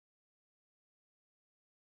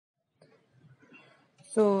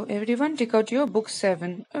So everyone take out your book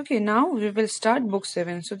 7. Okay, now we will start book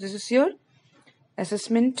 7. So this is your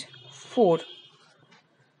assessment 4.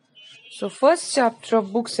 So first chapter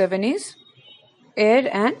of book 7 is air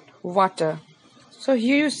and water. So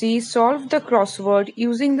here you see solve the crossword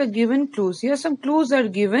using the given clues. Here some clues are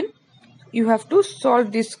given. You have to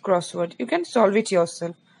solve this crossword. You can solve it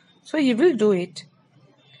yourself. So you will do it.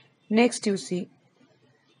 Next you see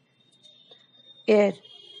air.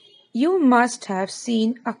 You must have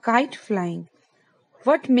seen a kite flying.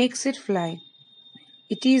 What makes it fly?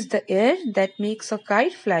 It is the air that makes a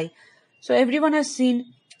kite fly. So everyone has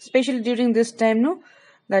seen, especially during this time, no,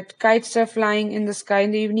 that kites are flying in the sky.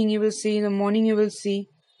 In the evening you will see, in the morning you will see.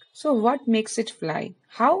 So what makes it fly?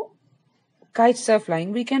 How kites are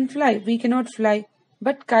flying? We can fly. We cannot fly,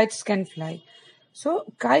 but kites can fly. So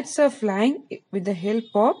kites are flying with the help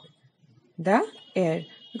of the air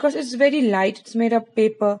because it's very light. It's made of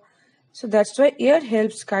paper. So that's why air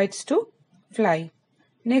helps kites to fly.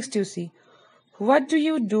 Next you see. What do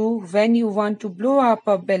you do when you want to blow up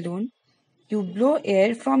a balloon? You blow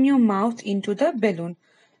air from your mouth into the balloon.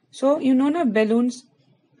 So you know na balloons.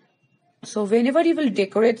 So whenever you will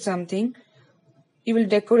decorate something, you will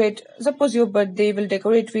decorate, suppose your birthday, you will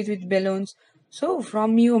decorate with balloons. So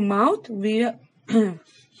from your mouth,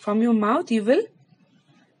 from your mouth you will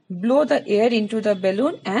blow the air into the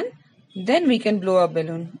balloon and then we can blow a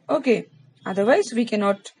balloon. Okay. Otherwise we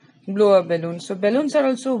cannot blow a balloon. So balloons are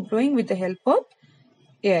also blowing with the help of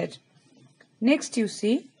air. Next you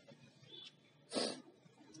see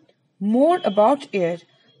more about air.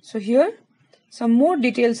 So here some more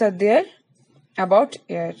details are there about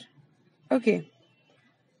air. Okay.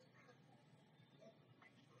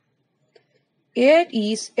 Air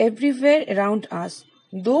is everywhere around us.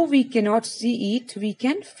 Though we cannot see it, we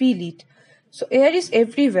can feel it. So air is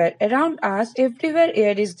everywhere around us. Everywhere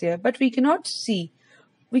air is there, but we cannot see.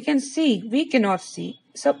 We can see, we cannot see.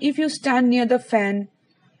 So if you stand near the fan,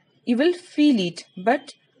 you will feel it,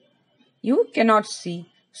 but you cannot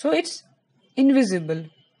see. So it's invisible.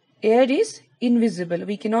 Air is invisible.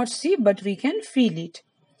 We cannot see, but we can feel it.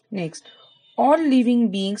 Next, all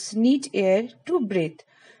living beings need air to breathe.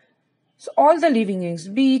 So all the living beings,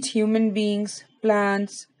 be it human beings,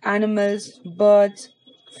 plants, animals, birds,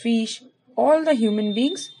 fish, all the human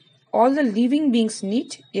beings, all the living beings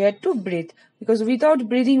need air to breathe. Because without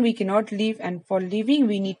breathing we cannot live, and for living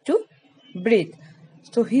we need to breathe.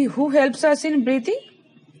 So who helps us in breathing?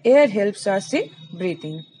 Air helps us in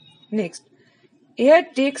breathing. Next, air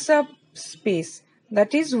takes up space.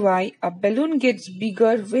 That is why a balloon gets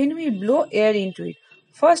bigger when we blow air into it.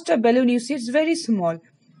 First a balloon, you see, it's very small.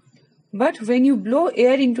 But when you blow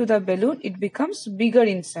air into the balloon, it becomes bigger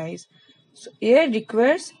in size. So air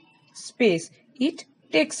requires space. It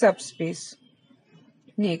takes up space.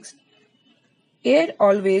 Next, air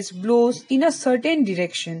always blows in a certain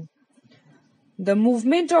direction. The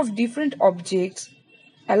movement of different objects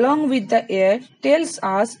along with the air tells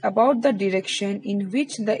us about the direction in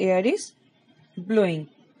which the air is blowing.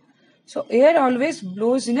 So air always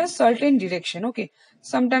blows in a certain direction. Okay,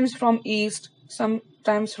 sometimes from east,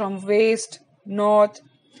 sometimes from west, north,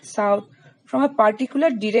 south. From a particular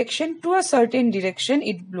direction to a certain direction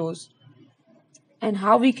it blows. And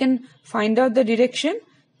how we can find out the direction?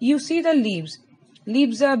 You see the leaves.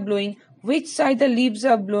 Leaves are blowing. Which side the leaves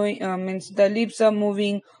are blowing means the leaves are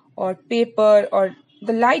moving, or paper, or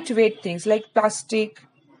the lightweight things like plastic.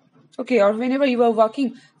 Okay, or whenever you are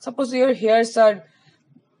walking, suppose your hairs are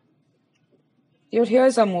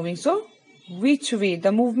moving. So which way?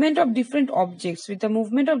 The movement of different objects. With the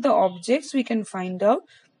movement of the objects we can find out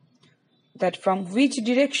that from which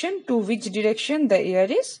direction to which direction the air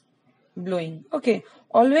is blowing. Okay,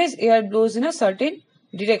 always air blows in a certain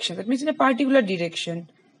direction. That means in a particular direction.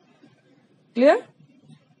 Clear?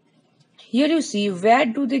 Here you see where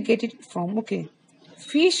do they get it from. Okay,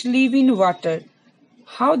 fish live in water.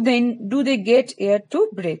 How then do they get air to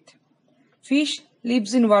breathe? Fish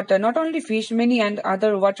lives in water. Not only fish, many and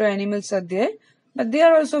other water animals are there, but they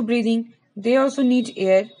are also breathing. They also need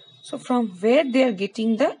air. So from where they are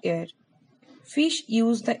getting the air? Fish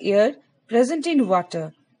use the air present in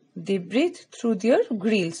water. They breathe through their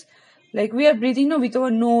gills. Like we are breathing now with our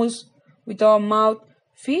nose, with our mouth.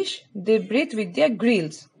 Fish, they breathe with their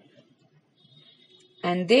gills.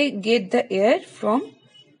 And they get the air from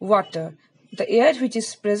water. The air which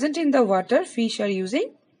is present in the water, fish are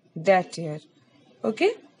using that air.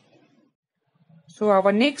 Okay. So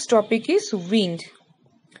our next topic is wind.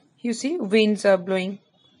 You see, winds are blowing.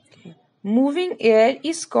 Okay. Moving air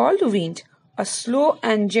is called wind. A slow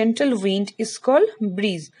and gentle wind is called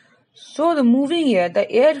breeze. So the moving air,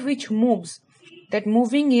 the air which moves, that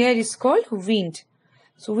moving air is called wind.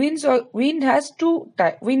 So wind has two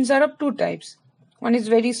types. Winds are of two types. One is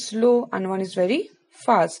very slow and one is very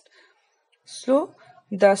fast. So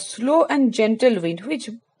the slow and gentle wind,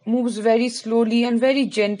 which moves very slowly and very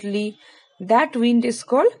gently, that wind is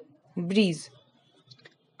called breeze.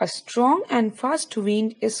 A strong and fast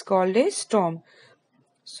wind is called a storm.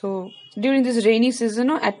 So during this rainy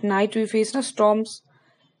season, at night we face storms.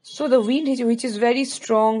 So the wind which is very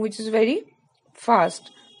strong, which is very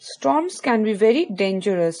fast. Storms can be very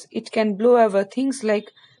dangerous. It can blow over things like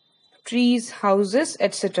trees, houses,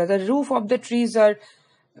 etc. The roof of the trees are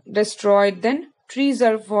destroyed, then trees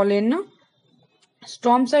are fallen.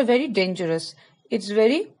 Storms are very dangerous. It's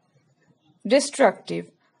very destructive.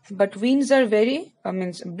 But winds are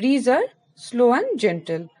breeze are slow and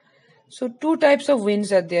gentle. So two types of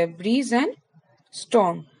winds are there, breeze and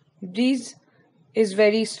storm. Breeze is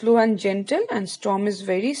very slow and gentle and storm is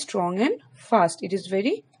very strong and fast. It is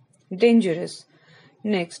very dangerous.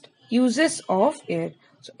 Next, uses of air.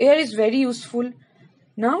 So air is very useful.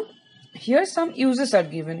 Now, here some uses are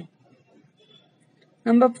given.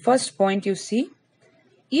 First point you see,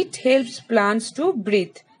 it helps plants to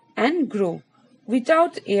breathe and grow.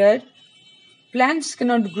 Without air, plants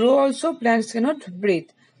cannot grow also, plants cannot breathe.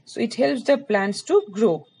 So it helps the plants to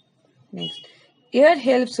grow. Next, air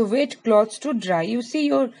helps wet clothes to dry. You see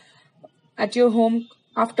at your home,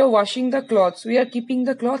 after washing the clothes, we are keeping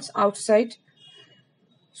the clothes outside.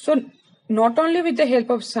 So not only with the help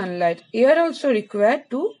of sunlight, air also required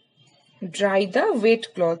to dry the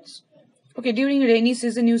wet clothes. Okay, during rainy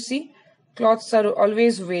season, you see, clothes are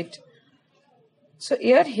always wet. So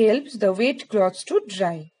air helps the wet clothes to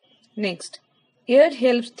dry. Next, air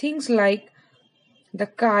helps things like the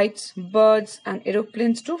kites, birds and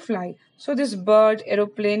aeroplanes to fly. So this bird,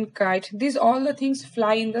 aeroplane, kite, these all the things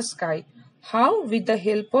fly in the sky. How? With the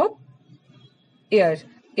help of air.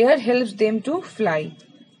 Air helps them to fly.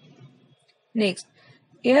 Next,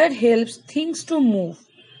 air helps things to move.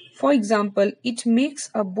 For example, it makes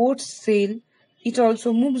a boat sail. It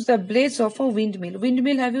also moves the blades of a windmill.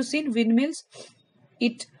 Windmill, have you seen windmills?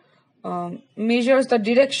 It measures the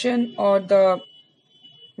direction or the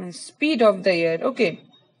speed of the air. Okay,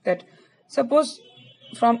 that suppose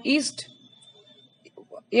from east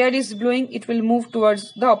air is blowing, it will move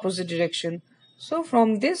towards the opposite direction. So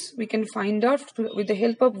from this we can find out, with the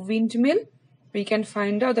help of windmill, we can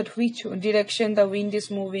find out that which direction the wind is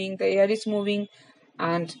moving, the air is moving,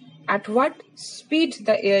 and at what speed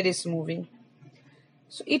the air is moving.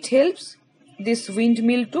 So it helps this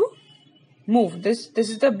windmill to move. This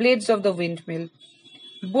is the blades of the windmill.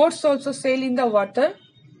 Boats also sail in the water.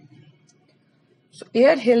 So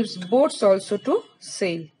air helps boats also to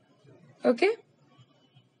sail. Okay.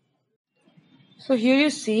 So here you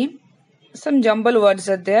see some jumble words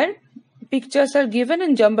are there. Pictures are given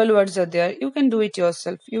and jumble words are there. You can do it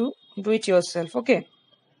yourself. Okay.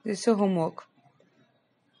 This is your homework.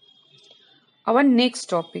 Our next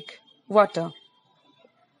topic, water.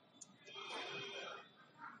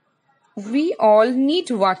 We all need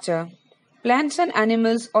water. Plants and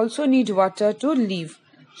animals also need water to live.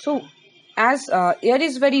 So as air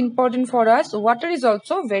is very important for us, water is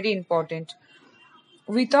also very important.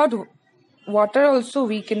 Without water also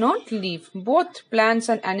we cannot live. Both plants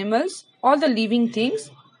and animals, all the living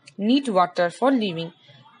things need water for living.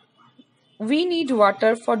 We need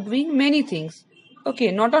water for doing many things.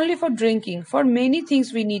 Okay, not only for drinking, for many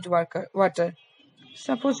things we need water.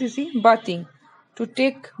 Suppose you see bathing. To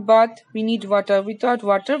take bath we need water. Without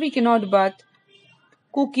water we cannot bath.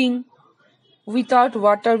 Cooking. Without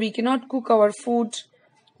water we cannot cook our food.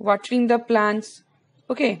 Watering the plants.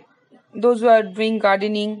 Okay, those who are doing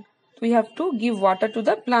gardening, we have to give water to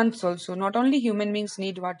the plants also. Not only human beings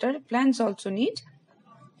need water, plants also need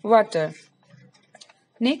water.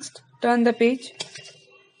 Next, turn the page.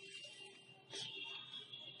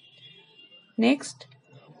 Next,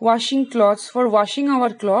 washing clothes. For washing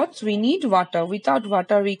our clothes, we need water. Without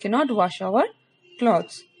water, we cannot wash our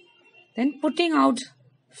clothes. Then putting out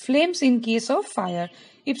flames in case of fire.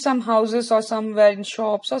 If some houses or somewhere in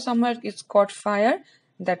shops or somewhere it's caught fire,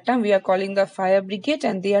 that time we are calling the fire brigade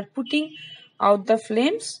and they are putting out the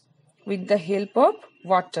flames with the help of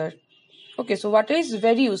water. Okay, so water is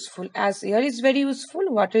very useful. As air is very useful,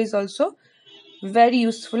 water is also very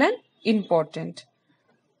useful and important.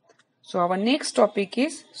 So our next topic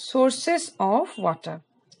is sources of water.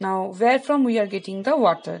 Now, where from we are getting the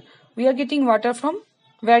water? We are getting water from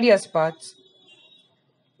various parts.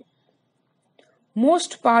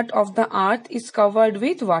 Most part of the earth is covered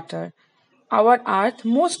with water.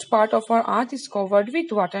 Most part of our earth is covered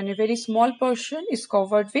with water and a very small portion is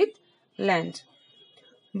covered with land.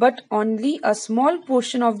 but only a small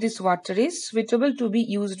portion of this water is suitable to be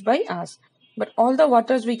used by us. But all the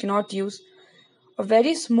waters we cannot use. A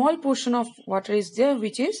very small portion of water is there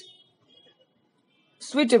which is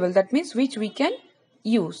suitable, that means which we can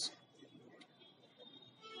use.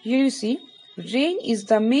 Here you see, rain is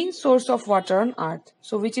the main source of water on earth.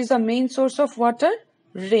 So which is the main source of water?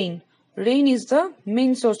 Rain. Rain is the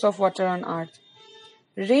main source of water on earth.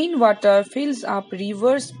 Rainwater fills up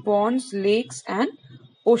rivers, ponds, lakes and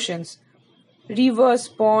oceans. Rivers,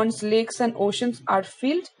 ponds, lakes and oceans are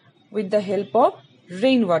filled with the help of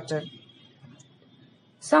rainwater.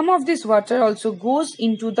 Some of this water also goes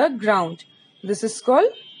into the ground. This is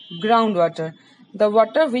called groundwater. The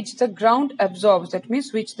water which the ground absorbs, that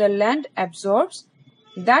means which the land absorbs,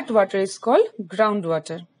 that water is called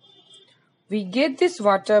groundwater. We get this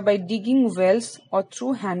water by digging wells or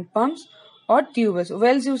through hand pumps or tubes.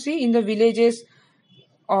 Wells you see in the villages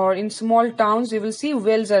or in small towns, you will see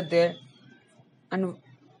wells are there. And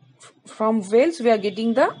from wells we are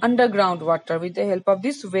getting the underground water with the help of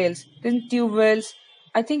these wells. Then tube wells,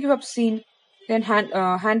 I think you have seen. Then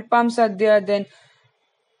hand pumps are there. Then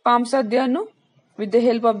pumps are there, no? With the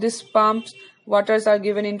help of these pumps, waters are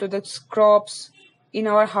given into the crops. In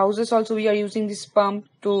our houses also we are using this pump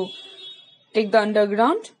to take the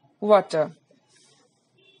underground water.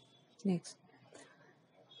 Next.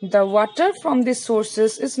 The water from these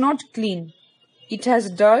sources is not clean. It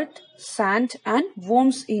has dirt, sand and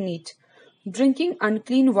worms in it. Drinking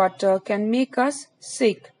unclean water can make us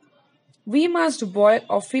sick. We must boil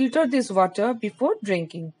or filter this water before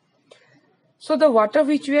drinking. So the water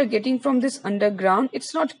which we are getting from this underground,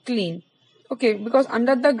 it's not clean. Okay, because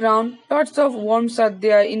under the ground, lots of worms are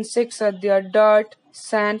there, insects are there, dirt,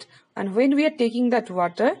 sand. And when we are taking that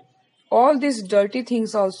water, all these dirty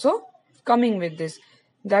things also coming with this.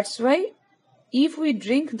 That's why if we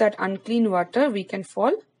drink that unclean water, we can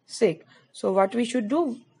fall sick. So what we should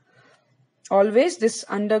do? Always this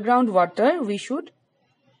underground water, we should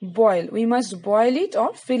boil. We must boil it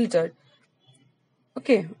or filter.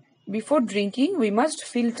 Okay. Before drinking, we must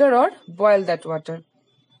filter or boil that water.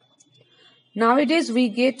 Nowadays, we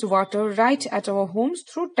get water right at our homes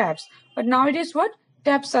through taps. But nowadays, what?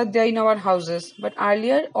 Taps are there in our houses. But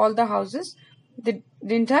earlier, all the houses, they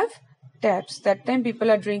didn't have taps. That time, people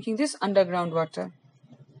are drinking this underground water.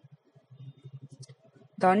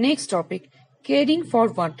 The next topic, caring for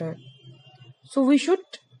water. So, we should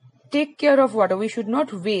take care of water. We should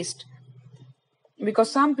not waste.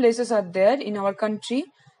 Because some places are there in our country,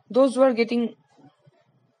 those who are getting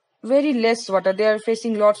very less water, they are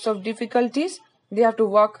facing lots of difficulties. They have to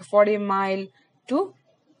walk for a mile to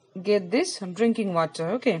get this drinking water.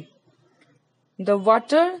 Okay. The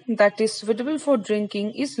water that is suitable for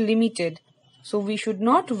drinking is limited. So we should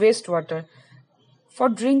not waste water. For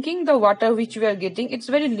drinking, the water which we are getting, it's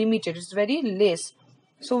very limited. It's very less.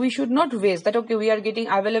 So we should not waste that. Okay, we are getting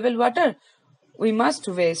available water, we must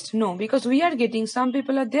waste. No, because we are getting, some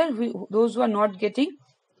people are there, those who are not getting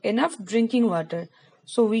enough drinking water.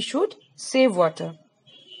 So we should save water.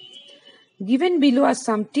 Given below are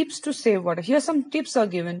some tips to save water. Here some tips are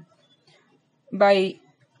given. By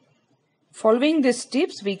following these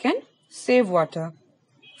tips, we can save water.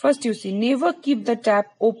 First, you see, never keep the tap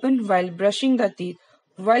open while brushing the teeth.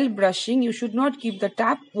 While brushing, you should not keep the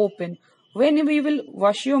tap open. When you will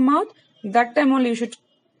wash your mouth, that time only you should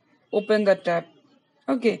open the tap.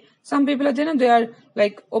 Okay, some people are there, they are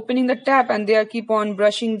like opening the tap and they are keep on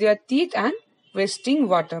brushing their teeth and wasting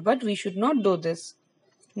water. But we should not do this.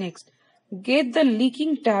 Next, get the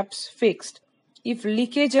leaking taps fixed. If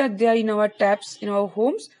leakage are there in our taps in our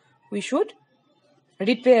homes, we should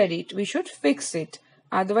repair it. We should fix it.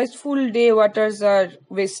 Otherwise, full day waters are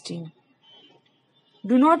wasting.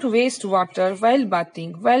 Do not waste water while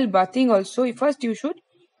bathing. While bathing also, first you should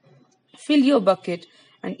fill your bucket.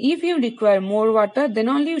 And if you require more water, then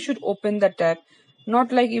only you should open the tap.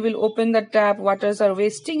 Not like you will open the tap, waters are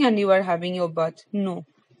wasting and you are having your bath. No.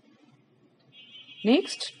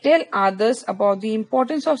 Next, tell others about the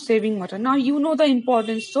importance of saving water. Now you know the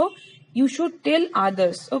importance, so you should tell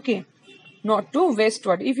others, okay, not to waste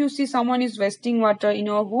water. If you see someone is wasting water in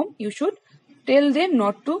your home, you should tell them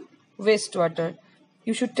not to waste water.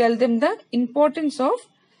 You should tell them the importance of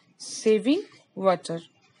saving water.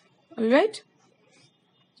 Alright?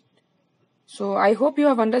 So I hope you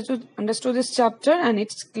have understood this chapter and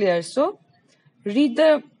it's clear. So read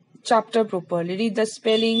the chapter properly. Read the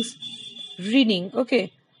spellings, reading.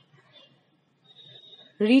 Okay.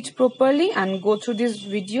 Read properly and go through this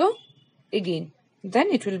video again. Then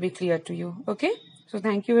it will be clear to you. Okay. So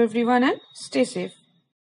thank you everyone and stay safe.